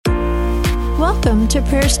Welcome to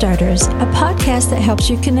Prayer Starters, a podcast that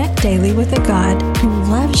helps you connect daily with a God who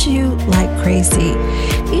loves you like crazy.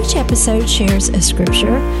 Each episode shares a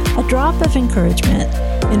scripture, a drop of encouragement,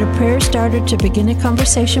 and a prayer starter to begin a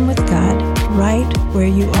conversation with God right where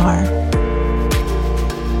you are.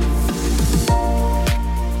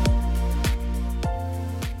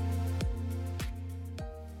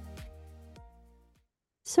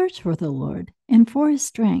 Search for the Lord, and for his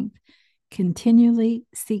strength, continually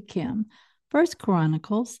seek him. 1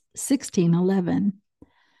 Chronicles 16:11.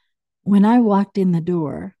 When I walked in the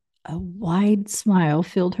door, a wide smile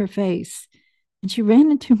filled her face, and she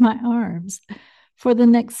ran into my arms. For the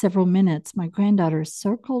next several minutes, my granddaughter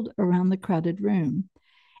circled around the crowded room,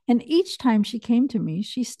 and each time she came to me,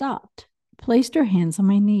 she stopped, placed her hands on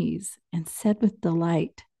my knees, and said with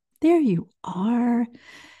delight, "There you are."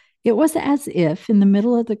 It was as if, in the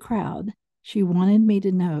middle of the crowd, she wanted me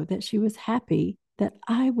to know that she was happy that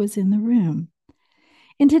I was in the room.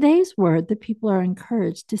 In today's word, the people are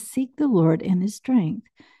encouraged to seek the Lord and his strength,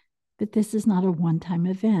 but this is not a one-time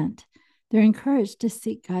event. They're encouraged to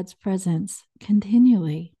seek God's presence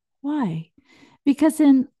continually. Why? Because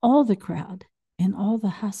in all the crowd, in all the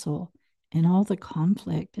hustle, in all the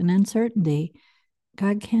conflict and uncertainty,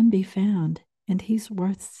 God can be found, and he's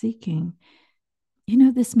worth seeking. You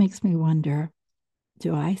know, this makes me wonder,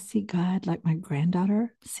 do I see God like my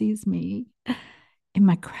granddaughter sees me? In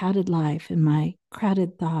my crowded life, in my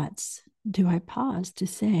crowded thoughts, do I pause to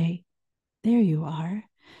say, there you are.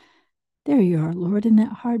 There you are, Lord, in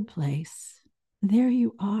that hard place. There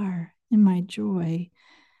you are in my joy.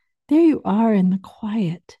 There you are in the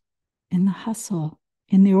quiet, in the hustle,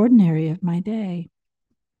 in the ordinary of my day.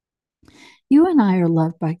 You and I are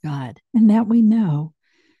loved by God, and that we know.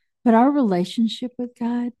 But our relationship with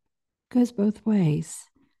God goes both ways.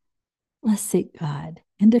 Let's seek God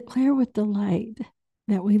and declare with delight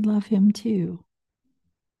that we love him too.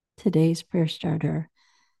 Today's prayer starter.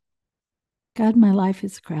 God, my life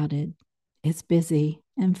is crowded. It's busy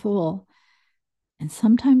and full. And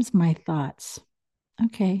sometimes my thoughts,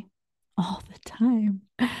 all the time,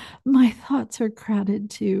 my thoughts are crowded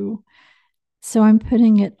too. So I'm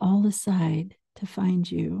putting it all aside to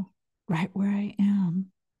find you right where I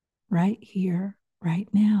am, right here, right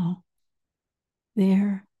now.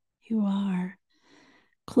 There you are,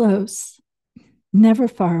 close, never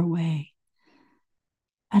far away.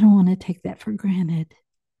 I don't want to take that for granted.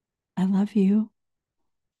 I love you.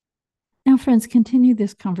 Now, friends, continue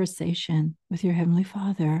this conversation with your Heavenly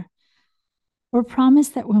Father. We're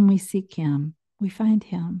promised that when we seek him, we find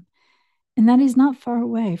him, and that he's not far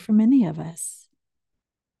away from any of us.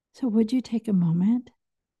 So would you take a moment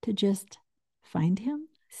to just find him,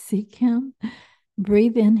 seek him,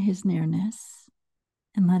 breathe in his nearness,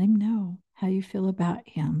 and let him know how you feel about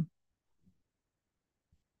him?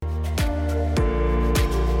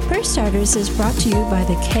 Prayer Starters is brought to you by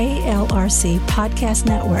the KLRC Podcast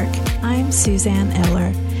Network. I'm Suzanne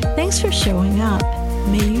Eller. Thanks for showing up.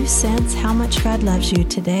 May you sense how much God loves you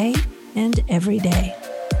today and every day.